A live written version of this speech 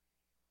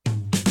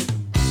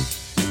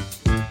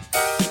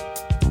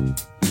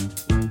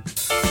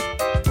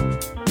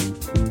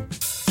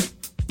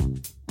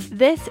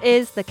This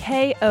is the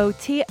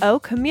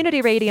KOTO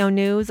Community Radio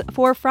News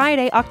for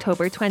Friday,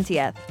 October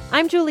 20th.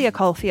 I'm Julia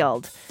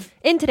Caulfield.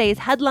 In today's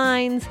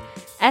headlines,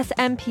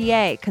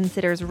 SMPA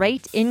considers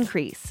rate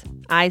increase.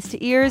 Eyes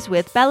to Ears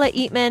with Bella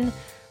Eatman.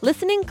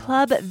 Listening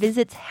Club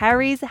visits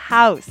Harry's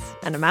house.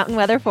 And a mountain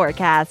weather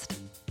forecast.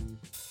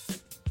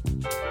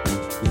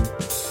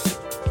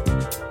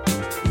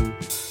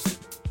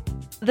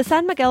 The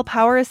San Miguel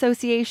Power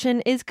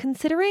Association is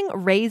considering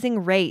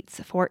raising rates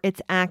for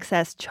its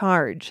access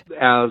charge.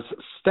 As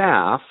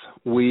staff,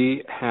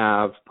 we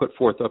have put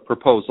forth a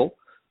proposal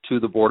to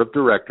the Board of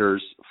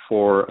Directors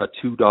for a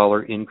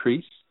 $2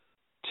 increase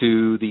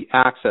to the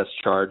access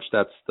charge.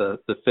 That's the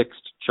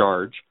fixed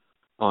charge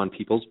on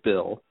people's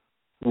bill,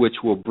 which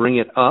will bring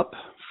it up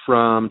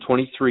from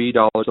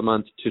 $23 a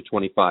month to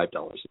 $25 a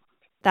month.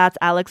 That's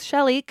Alex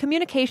Shelley,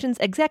 Communications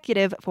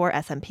Executive for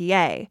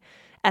SMPA.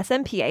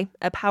 SMPA,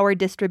 a power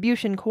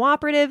distribution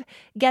cooperative,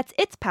 gets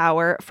its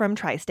power from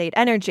Tri-State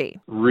Energy.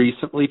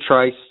 Recently,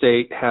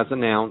 Tri-State has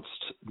announced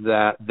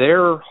that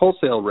their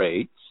wholesale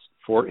rates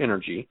for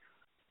energy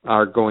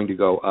are going to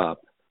go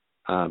up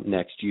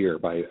next year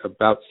by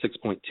about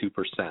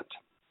 6.2%.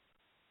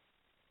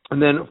 And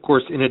then, of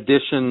course, in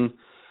addition,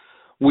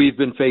 we've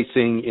been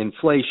facing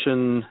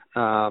inflation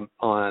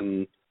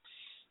on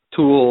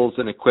tools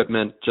and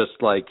equipment, just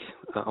like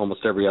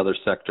almost every other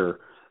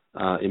sector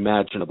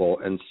imaginable.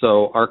 And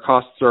so our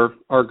costs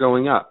are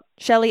going up.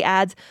 Shelley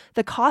adds,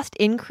 the cost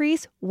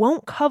increase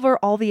won't cover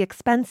all the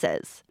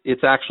expenses.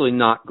 It's actually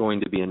not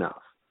going to be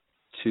enough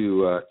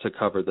to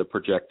cover the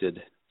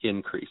projected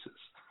increases.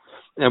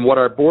 And what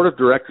our board of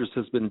directors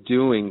has been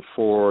doing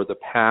for the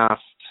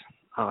past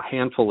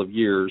handful of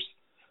years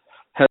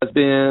has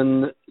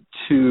been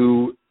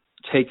to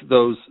take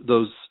those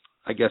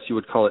I guess you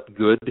would call it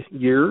good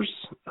years,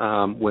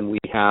 when we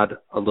had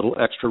a little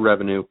extra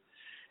revenue,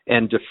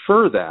 and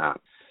defer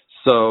that.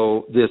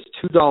 So this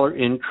 $2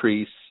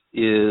 increase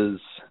is,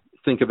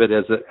 think of it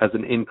as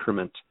an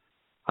increment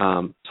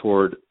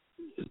toward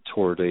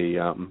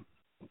a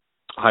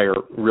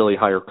really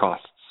higher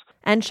costs.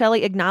 And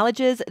Shelley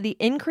acknowledges the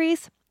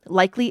increase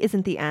likely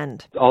isn't the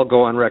end. I'll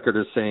go on record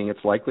as saying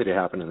it's likely to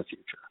happen in the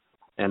future.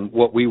 And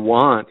what we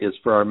want is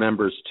for our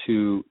members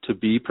to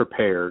be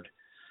prepared.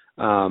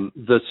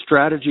 The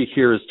strategy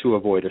here is to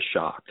avoid a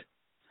shock,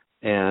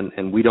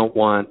 and we don't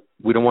want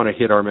to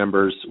hit our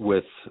members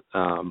with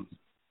an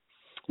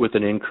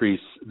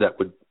increase that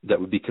would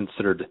be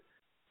considered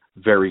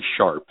very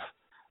sharp.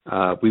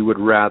 We would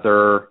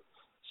rather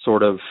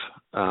sort of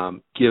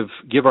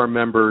give our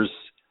members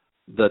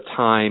the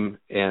time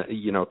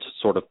to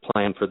sort of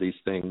plan for these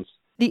things.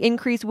 The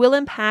increase will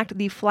impact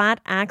the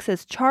flat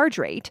access charge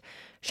rate.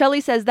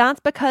 Shelley says that's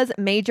because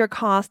major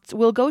costs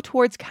will go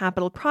towards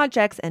capital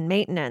projects and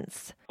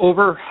maintenance.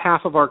 Over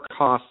half of our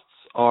costs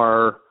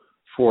are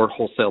for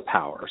wholesale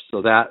power.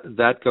 So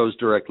that goes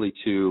directly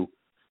to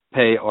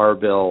pay our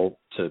bill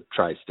to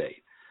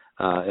Tri-State.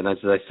 And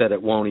as I said,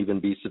 it won't even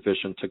be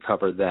sufficient to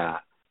cover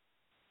that.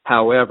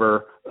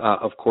 However,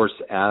 of course,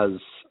 as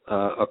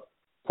a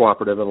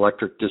cooperative, an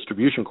electric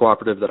distribution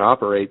cooperative that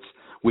operates,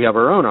 we have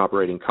our own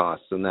operating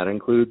costs, and that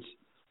includes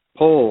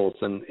poles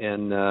and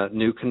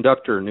new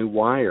conductor, new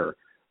wire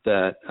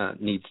that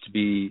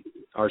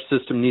our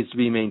system needs to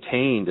be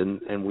maintained,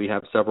 and we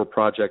have several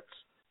projects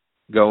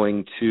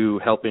going to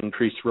help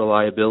increase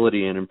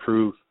reliability and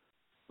improve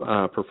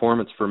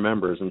performance for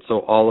members. And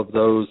so all of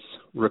those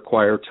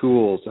require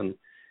tools and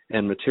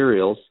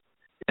materials,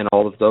 and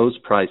all of those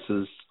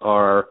prices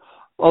are,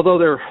 although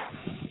they're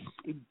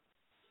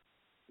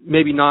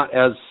maybe not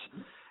as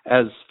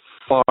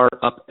far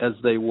up as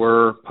they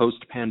were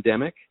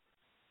post-pandemic,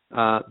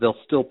 they'll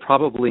still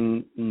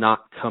probably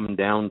not come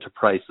down to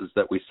prices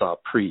that we saw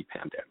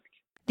pre-pandemic.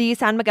 The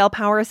San Miguel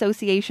Power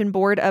Association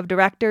Board of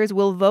Directors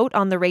will vote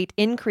on the rate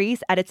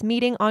increase at its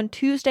meeting on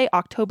Tuesday,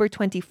 October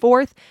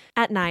 24th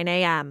at 9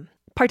 a.m.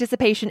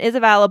 Participation is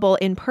available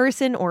in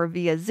person or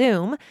via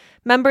Zoom.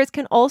 Members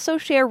can also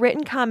share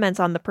written comments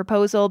on the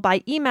proposal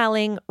by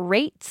emailing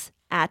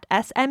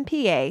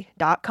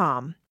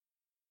rates@smpa.com.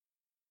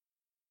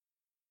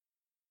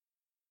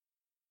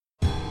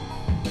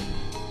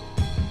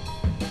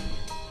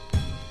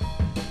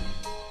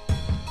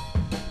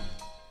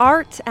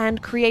 Art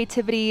and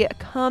creativity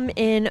come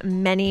in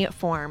many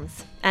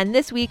forms. And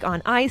this week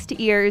on Eyes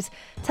to Ears,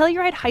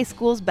 Telluride High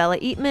School's Bella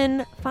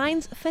Eatman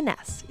finds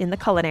finesse in the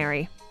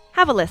culinary.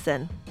 Have a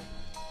listen.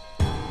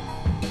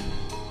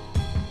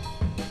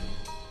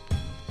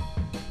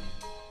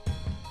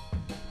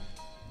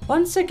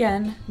 Once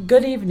again,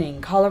 good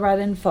evening,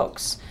 Coloradan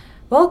folks.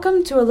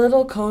 Welcome to a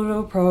little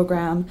KOTO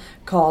program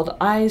called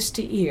Eyes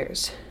to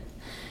Ears.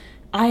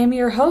 I am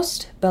your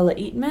host, Bella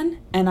Eatman,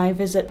 and I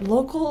visit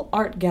local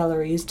art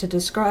galleries to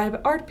describe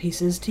art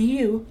pieces to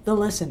you, the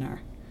listener.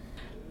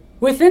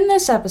 Within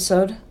this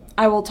episode,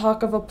 I will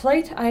talk of a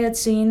plate I had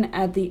seen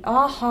at the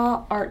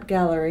AHA Art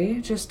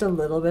Gallery just a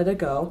little bit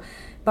ago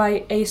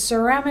by a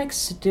ceramics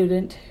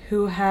student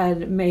who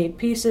had made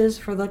pieces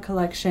for the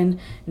collection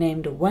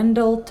named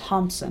Wendell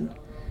Thompson.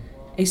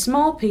 A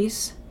small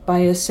piece by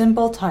a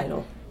simple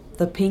title,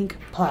 the pink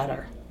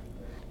platter.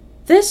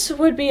 This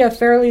would be a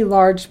fairly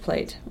large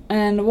plate,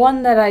 and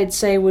one that I'd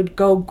say would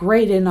go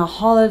great in a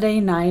holiday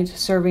night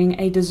serving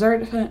a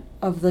dessert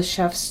of the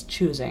chef's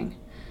choosing.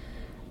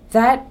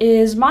 That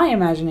is my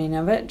imagining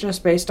of it,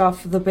 just based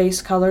off the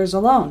base colors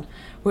alone,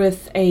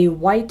 with a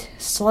white,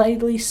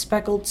 slightly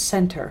speckled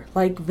center,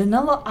 like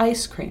vanilla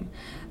ice cream,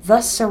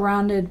 thus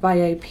surrounded by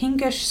a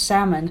pinkish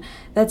salmon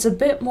that's a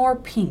bit more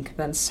pink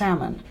than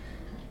salmon.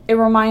 It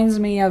reminds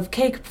me of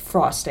cake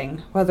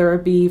frosting, whether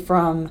it be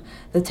from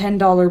the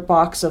 $10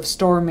 box of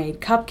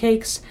store-made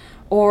cupcakes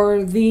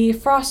or the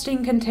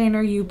frosting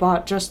container you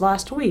bought just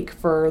last week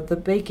for the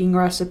baking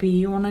recipe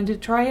you wanted to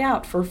try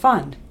out for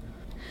fun.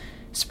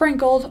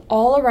 Sprinkled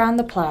all around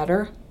the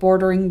platter,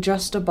 bordering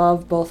just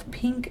above both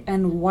pink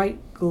and white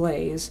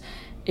glaze,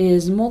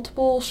 is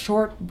multiple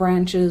short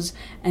branches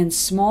and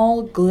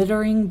small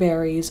glittering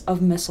berries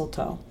of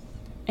mistletoe.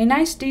 A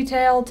nice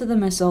detail to the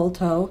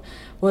mistletoe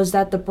was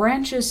that the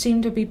branches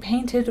seemed to be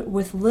painted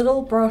with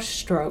little brush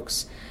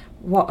strokes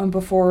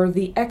before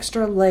the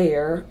extra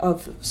layer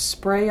of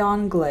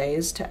spray-on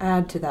glaze to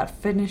add to that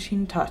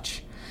finishing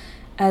touch,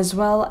 as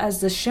well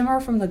as the shimmer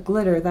from the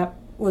glitter that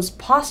was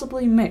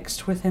possibly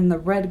mixed within the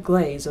red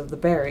glaze of the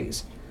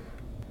berries.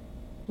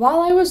 While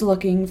I was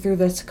looking through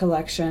this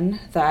collection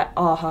that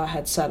AHA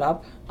had set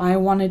up, I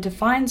wanted to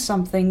find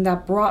something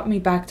that brought me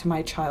back to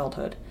my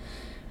childhood,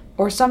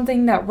 or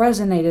something that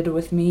resonated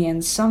with me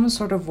in some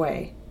sort of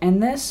way,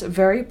 and this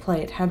very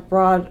plate had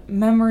brought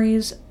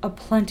memories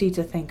aplenty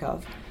to think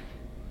of.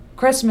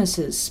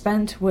 Christmases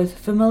spent with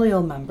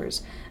familial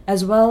members,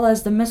 as well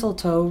as the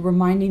mistletoe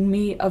reminding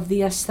me of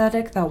the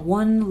aesthetic that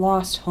one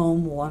lost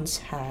home once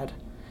had.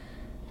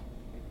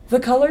 The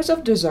colors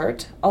of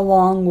dessert,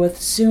 along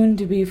with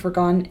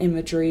soon-to-be-forgotten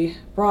imagery,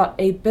 brought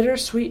a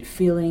bittersweet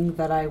feeling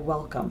that I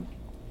welcome.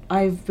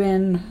 I've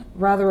been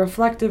rather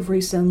reflective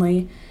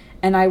recently,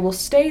 and I will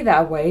stay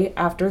that way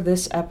after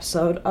this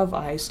episode of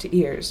Eyes to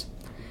Ears.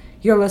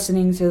 You're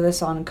listening to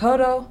this on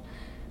Kodo,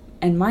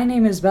 and my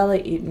name is Bella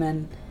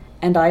Eatman,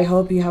 and I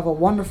hope you have a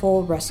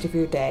wonderful rest of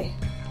your day.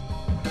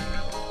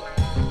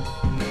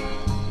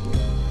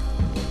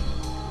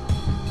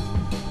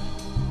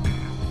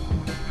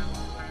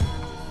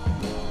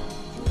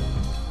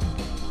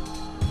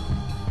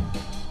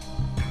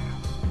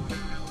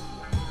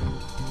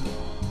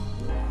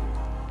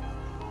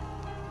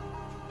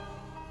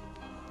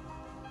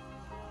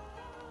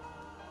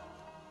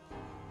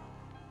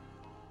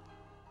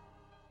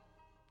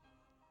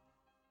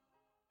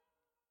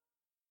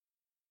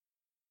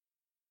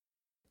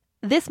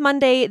 This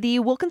Monday, the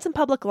Wilkinson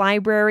Public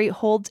Library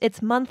holds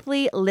its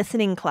monthly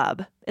listening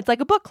club. It's like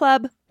a book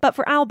club, but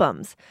for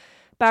albums.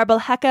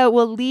 Barbel Hecke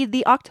will lead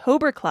the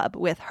October Club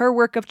with her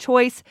work of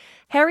choice,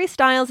 Harry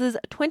Styles'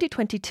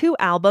 2022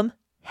 album,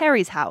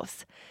 Harry's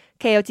House.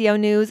 KOTO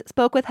News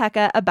spoke with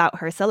Hecke about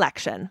her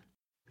selection.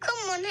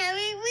 Come on,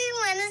 Harry, we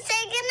want to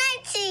say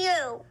goodnight to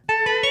you.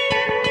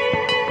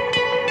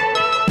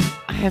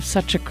 I have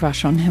such a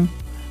crush on him.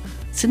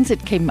 Since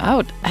it came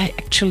out, I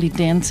actually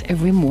dance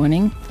every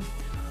morning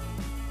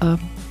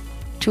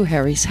to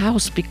Harry's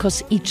House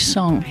because each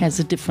song has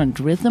a different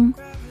rhythm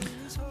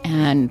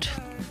and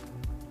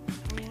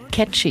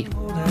catchy.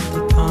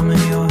 The palm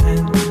of your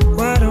hand.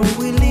 Why don't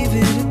we leave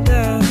it at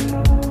that?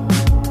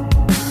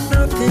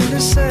 Nothing to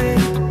say,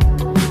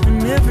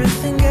 and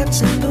everything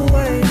gets in the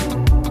way.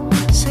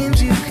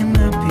 Seems you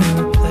cannot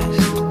be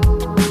replaced,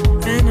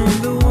 and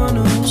I'm the one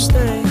who'll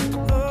stay.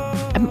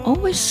 I'm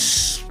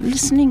always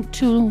listening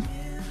to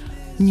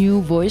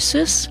new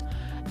voices.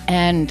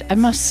 And I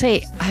must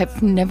say,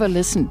 I've never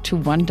listened to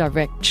One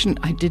Direction.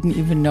 I didn't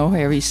even know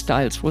Harry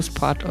Styles was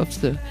part of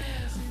the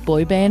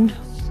boy band.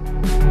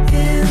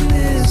 In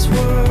this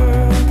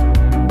world,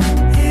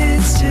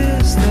 it's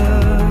just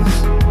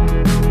us.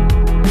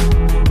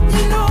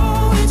 You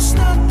know it's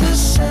not the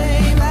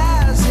same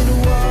as it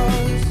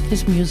was.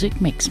 His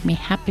music makes me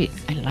happy.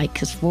 I like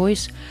his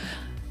voice.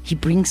 He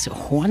brings a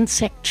horn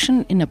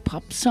section in a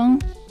pop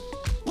song.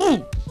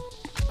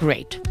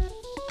 Great.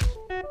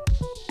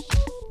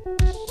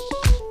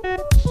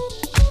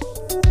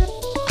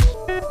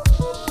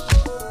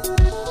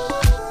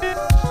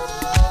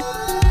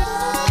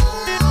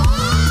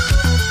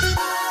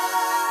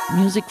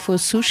 Music for a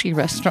sushi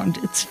restaurant.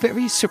 It's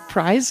very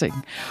surprising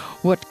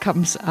what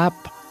comes up.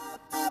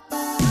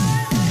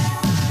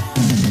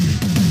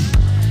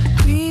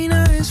 Green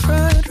eyes,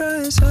 fried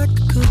rice, I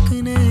could cook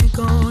an egg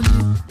on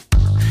you.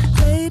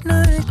 Late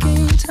night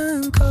game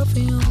time,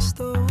 coffee on the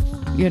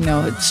stove. You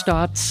know, it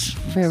starts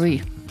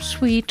very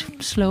sweet,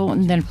 slow,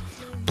 and then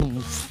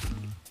poof.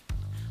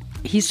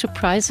 He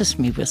surprises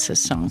me with his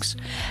songs.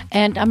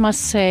 And I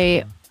must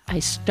say, I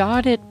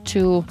started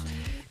to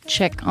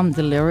check on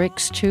the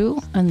lyrics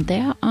too, and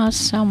there are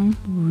some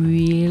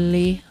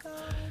really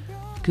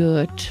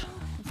good,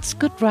 it's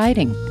good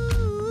writing.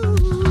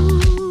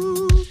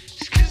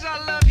 Just 'cause I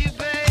love you,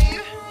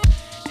 babe,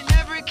 in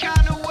every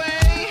kind of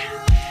way.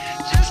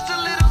 Just a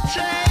little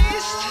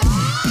taste.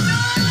 You know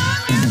I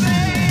love you,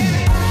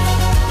 babe.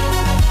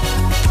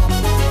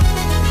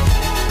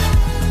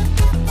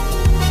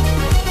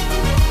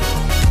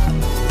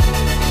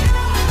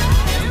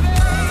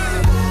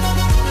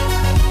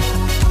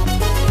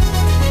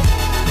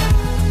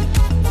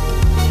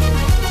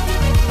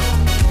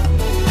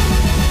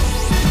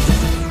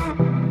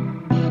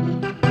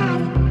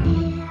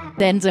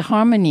 then the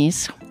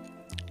harmonies,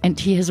 and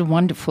he has a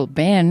wonderful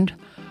band,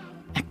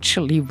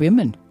 actually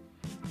women,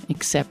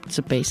 except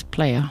the bass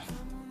player.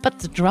 But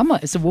the drummer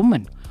is a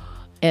woman.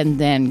 And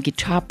then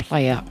guitar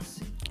player,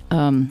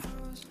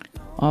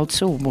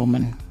 also a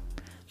woman.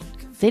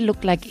 They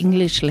look like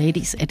English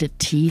ladies at a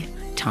tea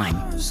time.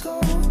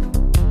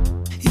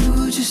 You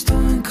were just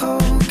doing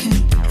coke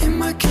in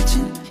my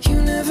kitchen.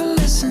 You never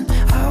listen.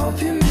 I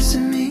hope you're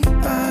missing me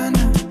by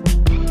now.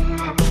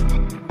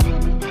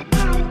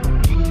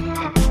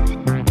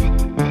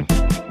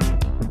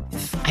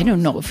 I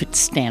don't know if it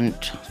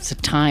stands the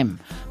time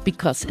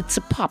because it's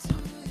a pop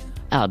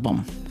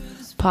album.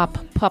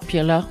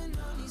 Popular,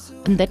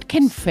 and that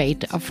can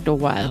fade after a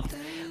while.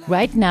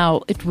 Right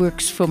now, it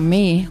works for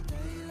me.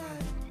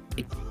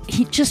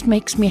 He just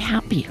makes me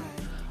happy.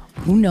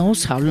 Who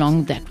knows how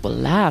long that will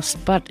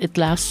last, but it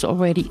lasts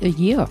already a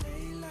year.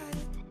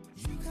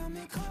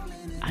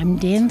 I'm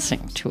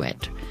dancing to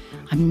it.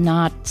 I'm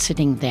not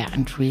sitting there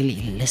and really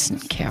listen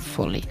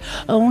carefully.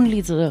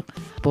 Only the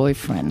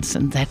boyfriends,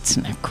 and that's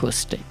an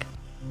acoustic.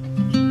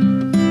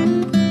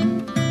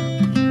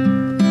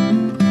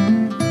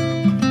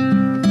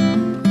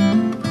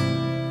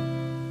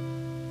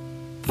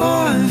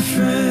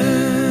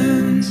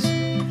 Boyfriends,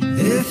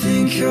 they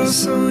think you're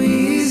so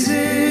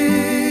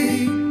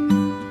easy.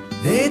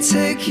 They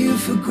take you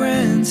for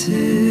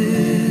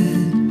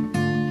granted.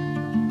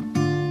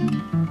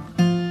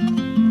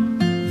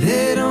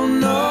 They don't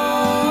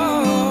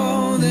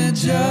know they're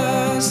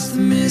just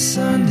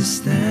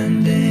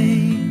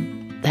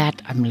misunderstanding.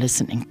 That I'm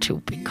listening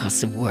to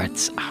because the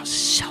words are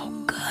so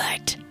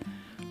good.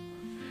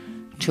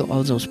 To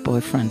all those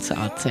boyfriends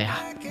out there,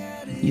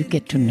 you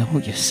get to know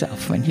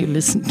yourself when you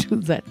listen to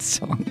that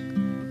song.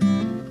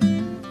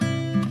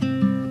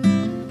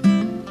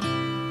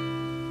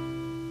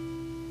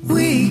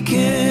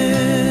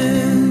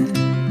 Weekend,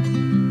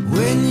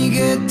 when you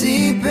get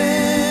deep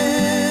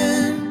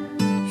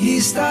in, he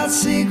starts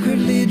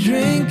secretly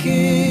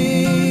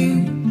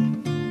drinking.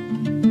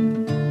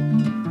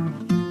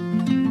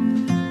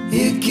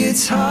 It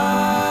gets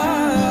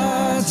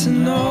hard to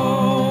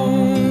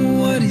know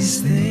what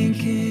he's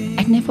thinking.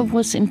 I never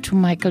was into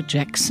Michael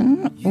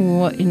Jackson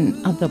or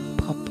in other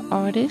pop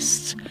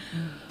artists,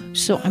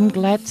 so I'm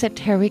glad that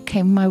Harry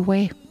came my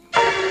way.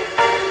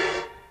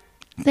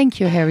 Thank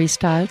you, Harry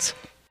Styles.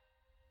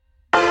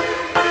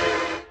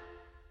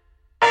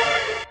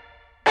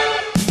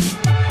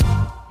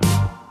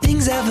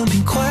 Things haven't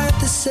been quite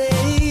the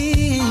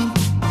same.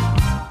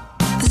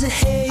 There's a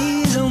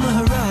haze on the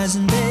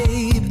horizon,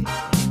 babe.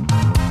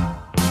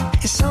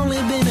 It's only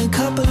been a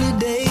couple of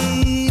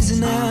days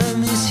and I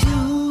miss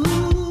you.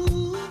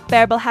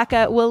 Bärbel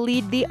Hacke will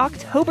lead the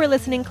October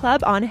Listening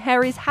Club on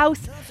Harry's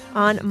House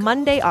on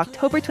Monday,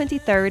 October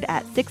 23rd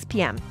at 6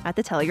 p.m. at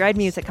the Telluride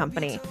Music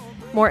Company.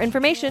 More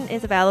information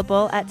is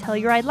available at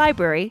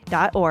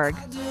TellurideLibrary.org.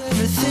 I do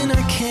everything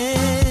I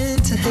can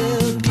to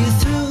help you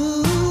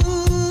through.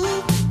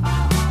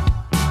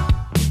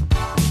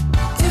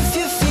 If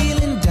you're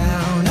feeling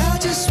down, I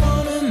just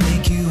wanna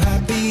make you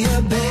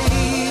happier,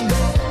 baby.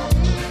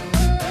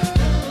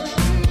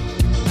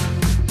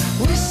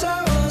 Wish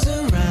I was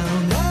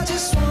around, I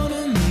just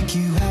wanna make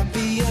you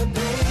happier,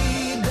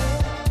 baby.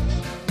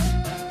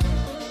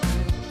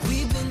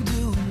 We've been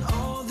doing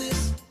all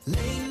this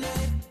late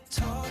night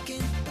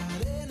talking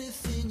about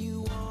anything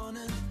you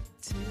wanna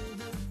till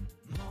the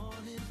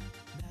morning.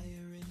 Now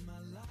you're in my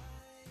life.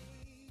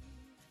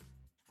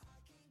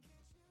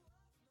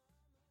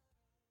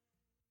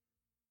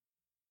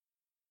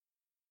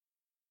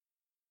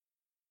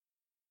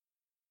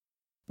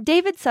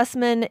 David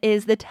Sussman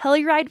is the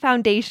Telluride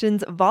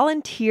Foundation's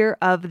Volunteer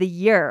of the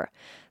Year.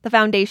 The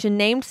foundation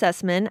named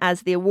Sussman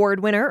as the award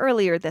winner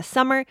earlier this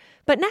summer,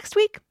 but next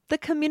week, the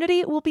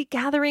community will be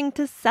gathering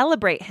to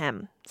celebrate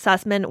him.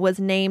 Sussman was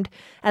named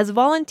as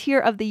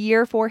Volunteer of the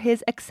Year for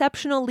his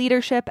exceptional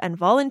leadership and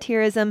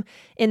volunteerism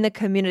in the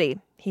community.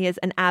 He is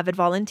an avid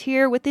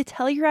volunteer with the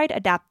Telluride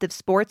Adaptive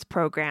Sports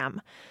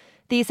Program.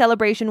 The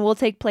celebration will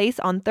take place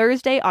on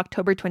Thursday,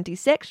 October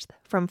 26th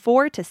from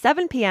 4 to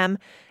 7 p.m.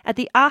 at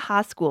the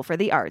AHA School for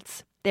the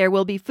Arts. There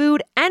will be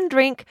food and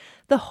drink.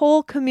 The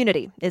whole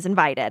community is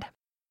invited.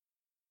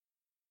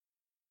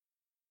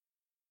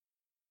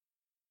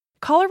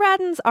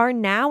 Coloradans are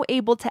now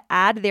able to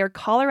add their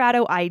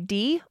Colorado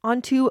ID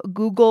onto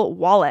Google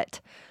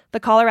Wallet. The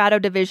Colorado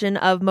Division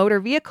of Motor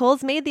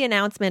Vehicles made the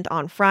announcement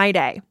on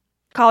Friday.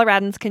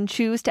 Coloradans can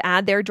choose to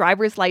add their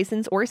driver's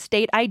license or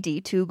state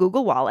ID to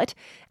Google Wallet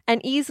and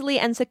easily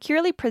and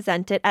securely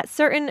present it at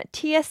certain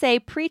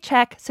TSA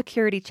pre-check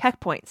security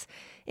checkpoints,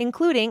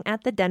 including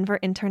at the Denver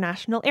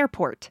International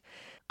Airport.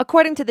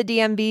 According to the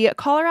DMV,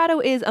 Colorado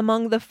is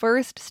among the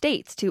first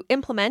states to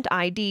implement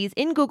IDs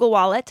in Google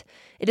Wallet.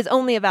 It is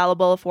only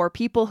available for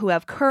people who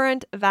have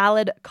current,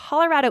 valid,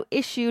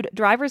 Colorado-issued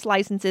driver's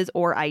licenses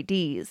or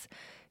IDs.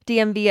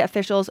 DMV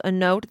officials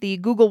note the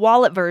Google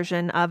Wallet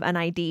version of an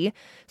ID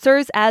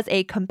serves as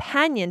a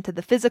companion to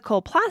the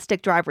physical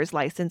plastic driver's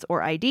license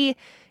or ID.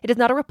 It is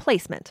not a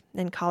replacement,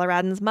 and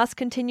Coloradans must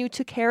continue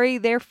to carry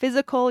their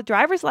physical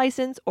driver's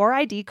license or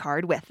ID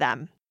card with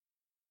them.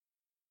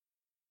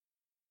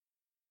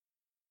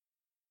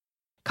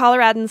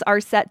 Coloradans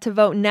are set to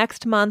vote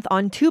next month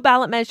on 2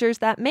 ballot measures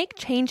that make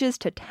changes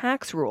to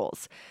tax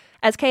rules.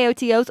 As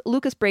KOTO's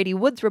Lucas Brady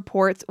Woods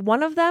reports,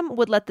 one of them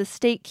would let the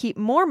state keep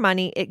more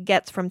money it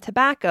gets from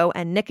tobacco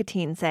and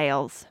nicotine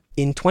sales.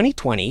 In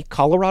 2020,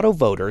 Colorado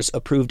voters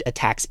approved a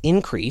tax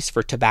increase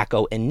for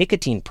tobacco and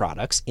nicotine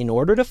products in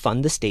order to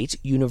fund the state's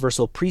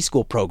universal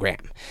preschool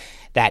program.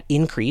 That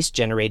increase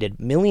generated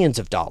millions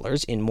of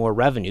dollars in more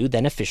revenue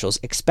than officials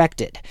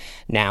expected.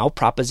 Now,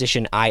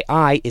 Proposition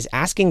II is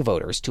asking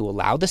voters to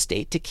allow the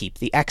state to keep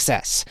the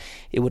excess.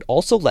 It would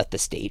also let the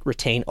state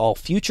retain all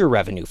future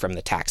revenue from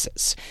the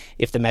taxes.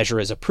 If the measure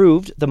is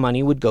approved, the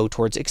money would go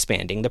towards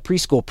expanding the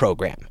preschool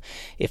program.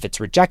 If it's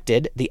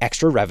rejected, the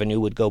extra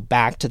revenue would go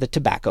back to the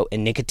tobacco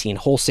and nicotine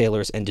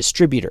wholesalers and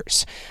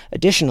distributors.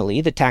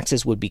 Additionally, the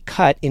taxes would be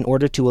cut in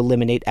order to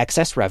eliminate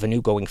excess revenue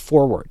going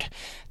forward.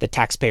 The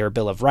Taxpayer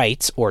Bill of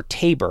Rights, or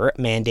TABOR,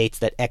 mandates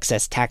that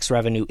excess tax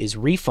revenue is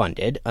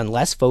refunded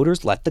unless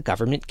voters let the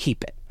government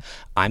keep it.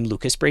 I'm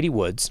Lucas Brady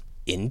Woods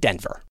in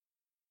Denver.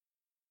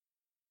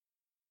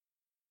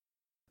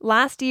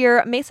 Last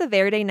year, Mesa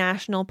Verde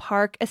National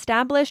Park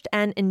established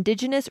an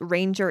Indigenous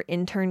Ranger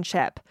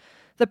internship.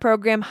 The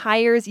program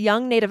hires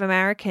young Native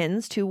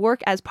Americans to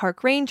work as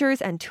park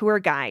rangers and tour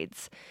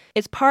guides.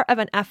 It's part of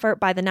an effort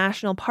by the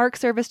National Park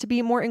Service to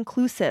be more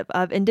inclusive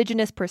of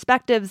Indigenous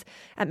perspectives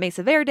at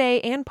Mesa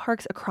Verde and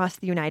parks across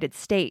the United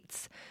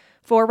States.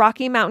 For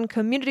Rocky Mountain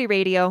Community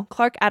Radio,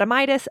 Clark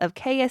Adamitis of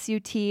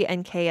KSUT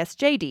and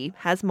KSJD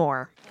has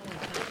more.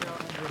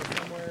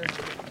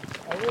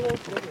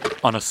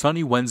 On a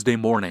sunny Wednesday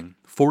morning,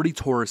 40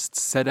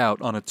 tourists set out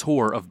on a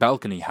tour of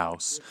Balcony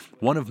House,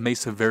 one of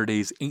Mesa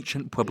Verde's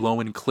ancient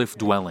Puebloan cliff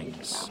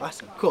dwellings.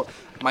 Awesome, cool.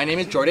 My name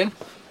is Jordan.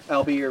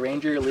 I'll be your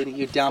ranger leading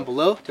you down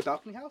below to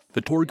Balcony House.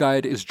 The tour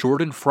guide is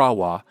Jordan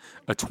Frawa,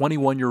 a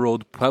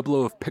 21-year-old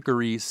Pueblo of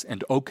Picaris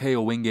and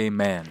Oke-Owingeh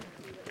man.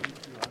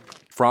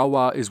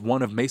 Frawa is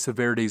one of Mesa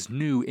Verde's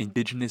new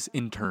Indigenous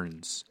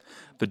interns.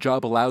 The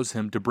job allows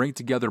him to bring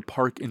together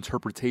park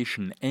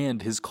interpretation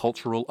and his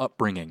cultural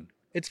upbringing.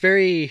 It's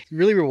really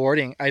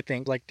rewarding, I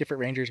think. Like,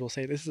 different rangers will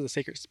say, this is a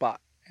sacred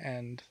spot.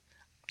 And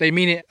they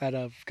mean it out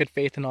of good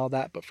faith and all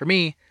that. But for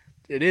me,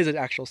 it is an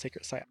actual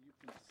sacred site.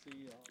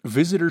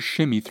 Visitors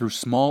shimmy through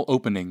small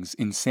openings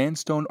in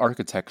sandstone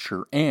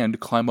architecture and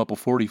climb up a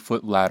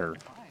 40-foot ladder.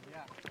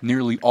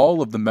 Nearly all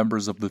of the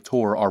members of the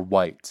tour are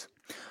white.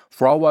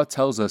 Frawa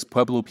tells us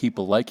Pueblo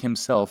people like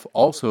himself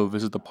also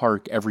visit the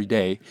park every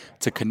day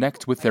to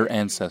connect with their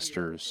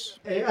ancestors.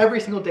 Every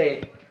single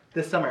day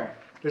this summer,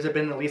 there's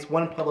been at least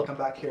one Pueblo come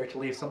back here to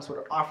leave some sort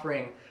of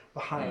offering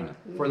behind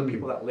for the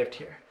people that lived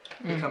here.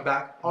 We come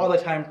back all the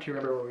time to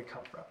remember where we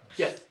come from.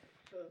 Yes.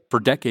 For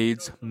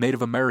decades,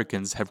 Native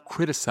Americans have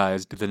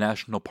criticized the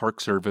National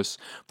Park Service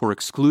for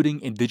excluding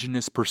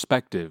Indigenous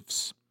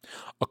perspectives.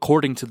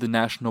 According to the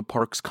National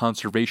Parks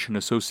Conservation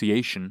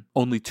Association,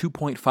 only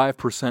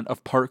 2.5%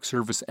 of Park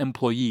Service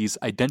employees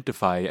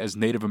identify as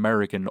Native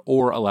American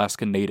or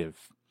Alaska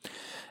Native.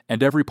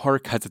 And every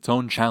park has its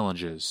own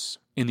challenges.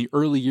 In the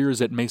early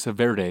years at Mesa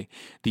Verde,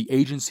 the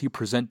agency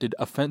presented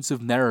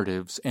offensive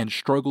narratives and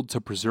struggled to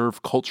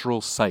preserve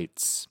cultural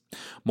sites.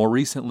 More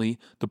recently,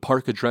 the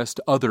park addressed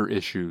other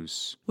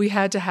issues. We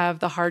had to have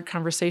the hard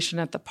conversation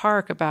at the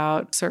park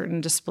about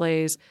certain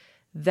displays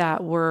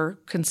that were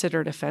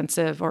considered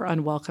offensive or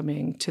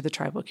unwelcoming to the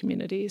tribal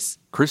communities.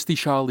 Christy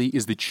Shawley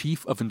is the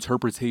Chief of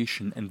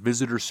Interpretation and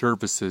Visitor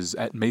Services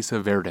at Mesa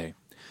Verde.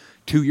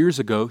 2 years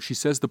ago, she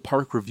says the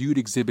park reviewed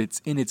exhibits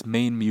in its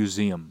main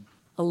museum.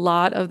 A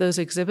lot of those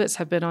exhibits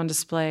have been on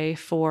display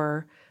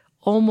for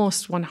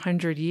almost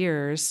 100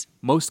 years.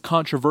 Most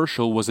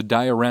controversial was a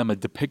diorama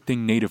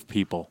depicting Native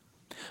people.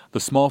 The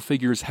small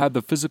figures had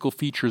the physical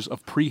features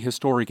of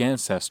prehistoric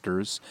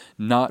ancestors,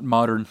 not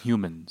modern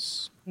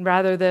humans.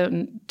 Rather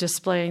than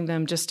displaying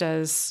them just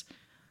as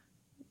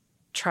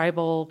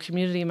tribal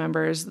community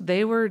members,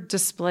 they were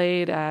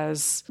displayed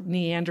as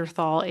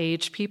Neanderthal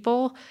age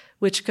people,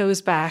 which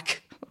goes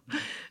back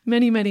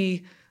many,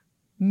 many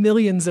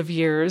millions of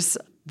years.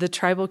 The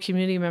tribal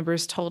community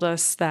members told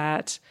us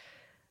that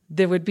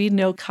there would be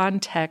no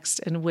context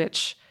in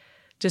which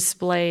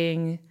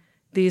displaying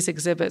these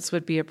exhibits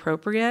would be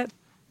appropriate.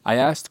 I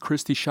asked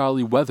Christy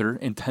Shawley whether,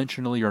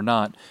 intentionally or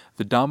not,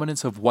 the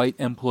dominance of white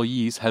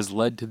employees has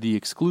led to the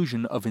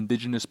exclusion of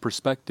Indigenous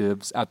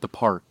perspectives at the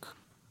park.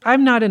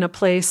 I'm not in a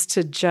place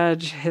to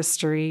judge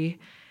history,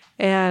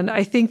 and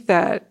I think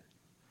that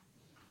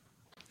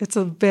it's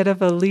a bit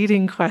of a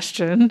leading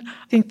question.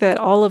 I think that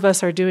all of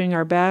us are doing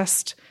our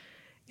best,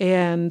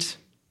 and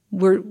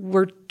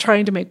we're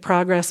trying to make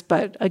progress,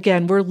 but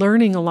again, we're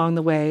learning along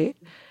the way.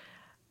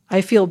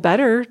 I feel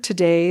better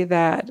today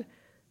that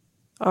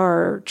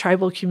our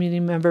tribal community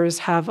members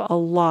have a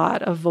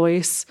lot of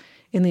voice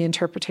in the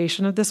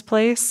interpretation of this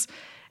place,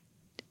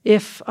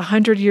 if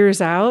 100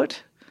 years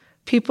out,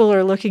 people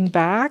are looking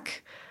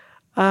back,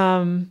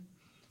 I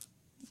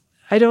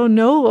don't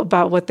know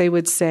about what they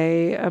would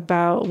say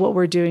about what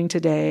we're doing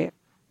today.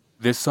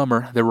 This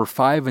summer, there were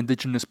 5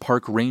 Indigenous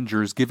Park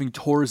Rangers giving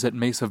tours at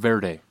Mesa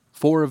Verde,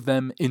 4 of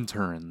them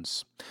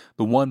interns.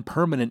 The one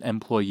permanent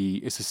employee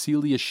is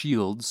Cecilia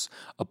Shields,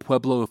 a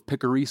Pueblo of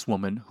Picaris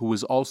woman who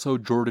was also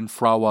Jordan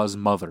Frawa's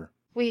mother.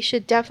 We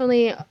should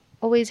definitely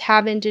always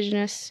have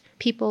Indigenous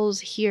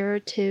peoples here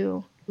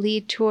to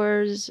lead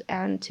tours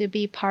and to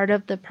be part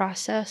of the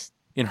process.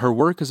 In her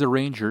work as a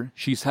ranger,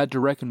 she's had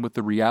to reckon with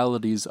the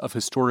realities of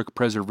historic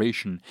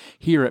preservation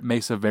here at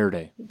Mesa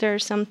Verde. There are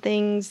some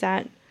things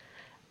that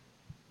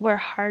were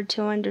hard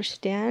to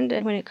understand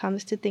when it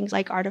comes to things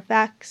like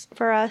artifacts.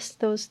 For us,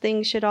 those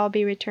things should all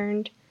be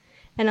returned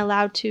and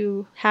allowed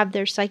to have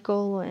their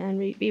cycle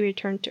and be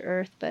returned to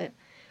Earth. But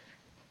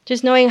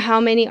just knowing how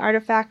many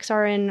artifacts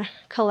are in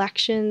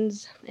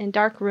collections, in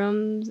dark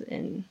rooms,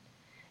 in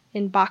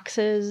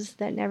boxes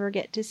that never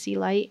get to see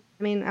light.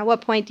 I mean, at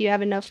what point do you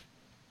have enough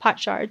pot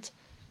shards?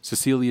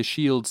 Cecilia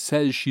Shields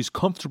says she's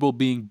comfortable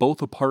being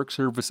both a Park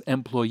Service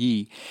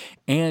employee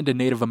and a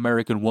Native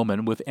American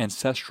woman with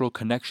ancestral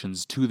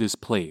connections to this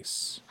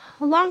place.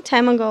 A long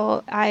time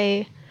ago,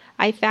 I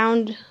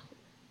found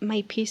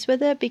my peace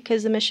with it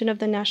because the mission of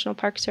the National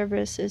Park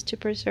Service is to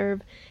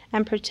preserve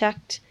and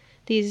protect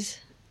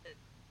these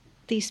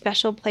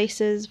special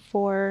places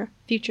for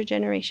future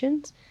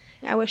generations.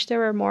 I wish there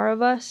were more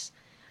of us.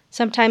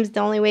 Sometimes the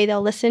only way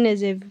they'll listen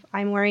is if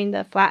I'm wearing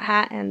the flat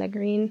hat and the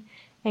green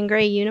and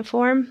gray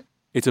uniform.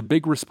 It's a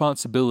big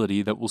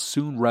responsibility that will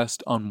soon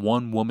rest on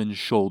one woman's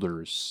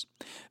shoulders.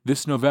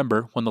 This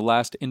November, when the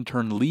last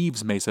intern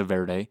leaves Mesa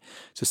Verde,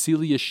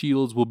 Cecilia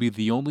Shields will be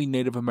the only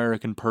Native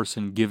American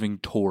person giving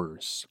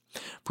tours.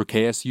 For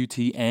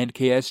KSUT and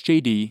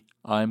KSJD,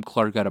 I'm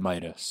Clark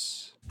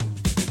Adamitis.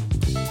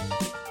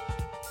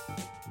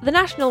 The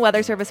National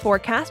Weather Service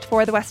forecast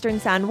for the Western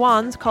San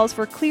Juans calls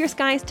for clear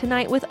skies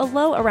tonight with a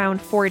low around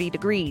 40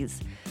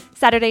 degrees.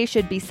 Saturday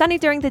should be sunny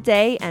during the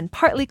day and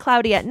partly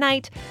cloudy at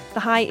night.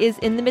 The high is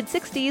in the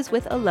mid-60s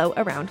with a low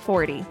around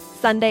 40.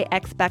 Sunday,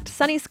 expect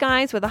sunny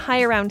skies with a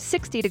high around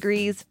 60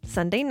 degrees.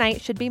 Sunday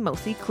night should be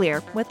mostly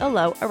clear with a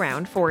low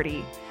around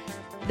 40.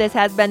 This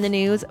has been the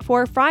news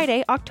for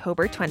Friday,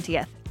 October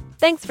 20th.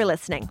 Thanks for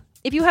listening.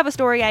 If you have a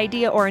story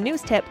idea or a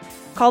news tip,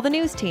 call the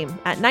news team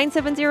at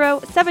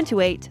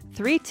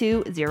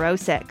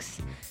 970-728-3206.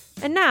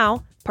 And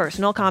now,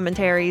 personal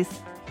commentaries.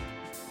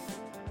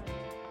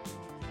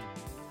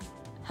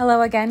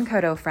 Hello again,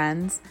 Kodo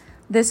friends.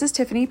 This is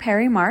Tiffany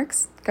Perry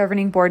Marks,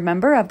 governing board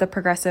member of the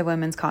Progressive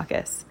Women's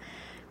Caucus.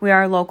 We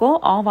are a local,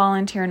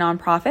 all-volunteer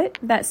nonprofit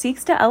that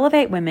seeks to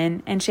elevate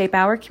women and shape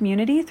our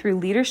community through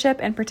leadership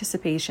and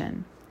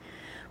participation.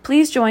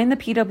 Please join the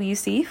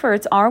PWC for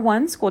its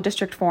R1 School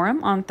District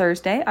Forum on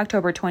Thursday,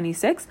 October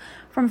 26th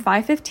from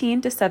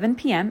 5:15 to 7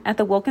 p.m. at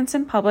the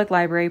Wilkinson Public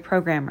Library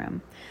Program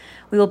Room.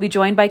 We will be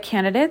joined by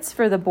candidates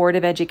for the Board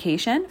of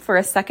Education for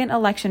a second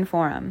election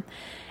forum,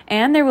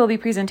 and there will be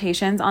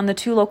presentations on the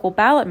 2 local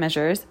ballot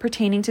measures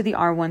pertaining to the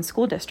R1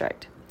 School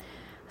District.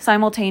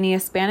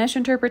 Simultaneous Spanish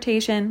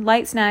interpretation,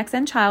 light snacks,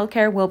 and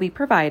childcare will be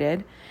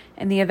provided,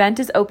 and the event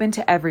is open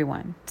to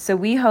everyone. So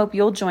we hope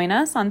you'll join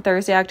us on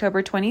Thursday,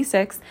 October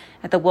 26th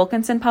at the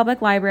Wilkinson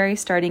Public Library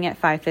starting at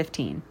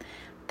 5:15.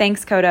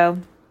 Thanks,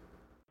 Kodo.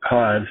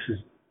 Hi, this is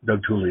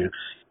Doug Tooley. It's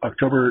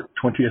October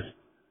 20th,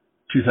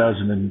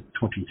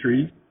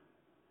 2023.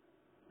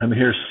 I'm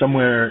here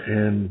somewhere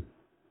in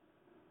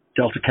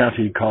Delta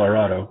County,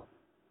 Colorado,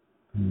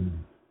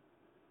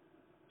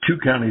 2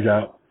 counties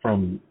out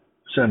from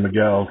San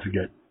Miguel to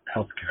get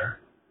health care.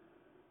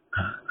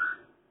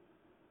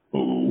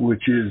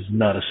 Which is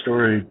not a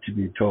story to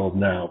be told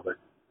now, but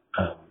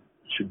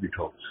should be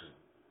told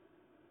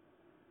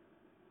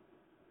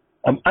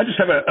soon. I just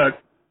have a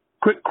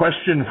quick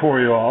question for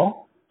you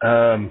all.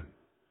 I'm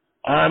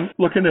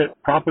looking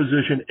at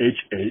Proposition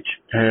HH,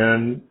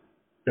 and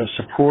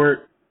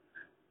support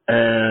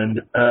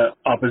and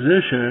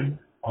opposition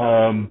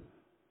are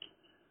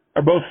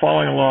both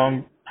following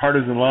along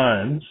partisan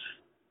lines.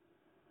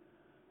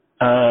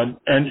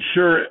 And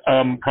sure,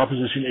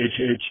 Proposition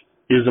HH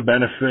is a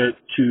benefit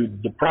to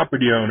the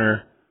property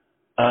owner,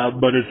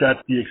 but it's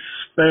at the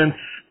expense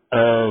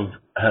of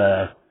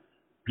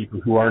people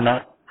who are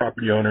not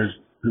property owners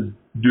who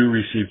do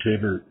receive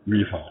TABOR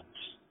refunds.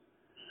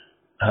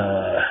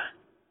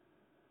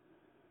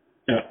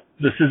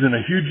 This isn't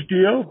a huge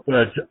deal,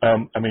 but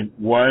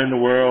why in the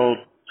world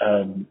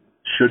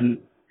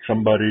shouldn't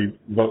somebody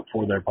vote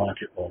for their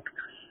pocketbook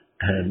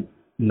and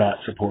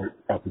not support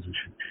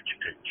Proposition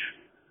HH?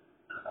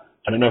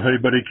 I don't know if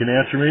anybody can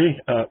answer me.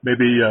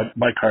 Maybe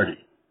Mike Hardy.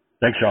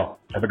 Thanks, y'all.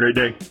 Have a great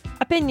day.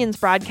 Opinions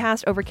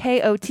broadcast over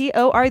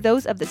KOTO are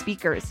those of the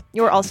speakers.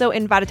 You are also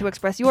invited to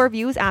express your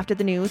views after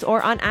the news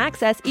or on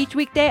Access each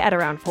weekday at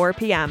around 4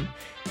 p.m.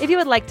 If you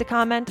would like to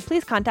comment,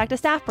 please contact a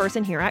staff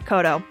person here at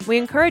KOTO. We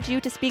encourage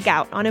you to speak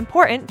out on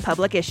important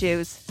public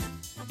issues.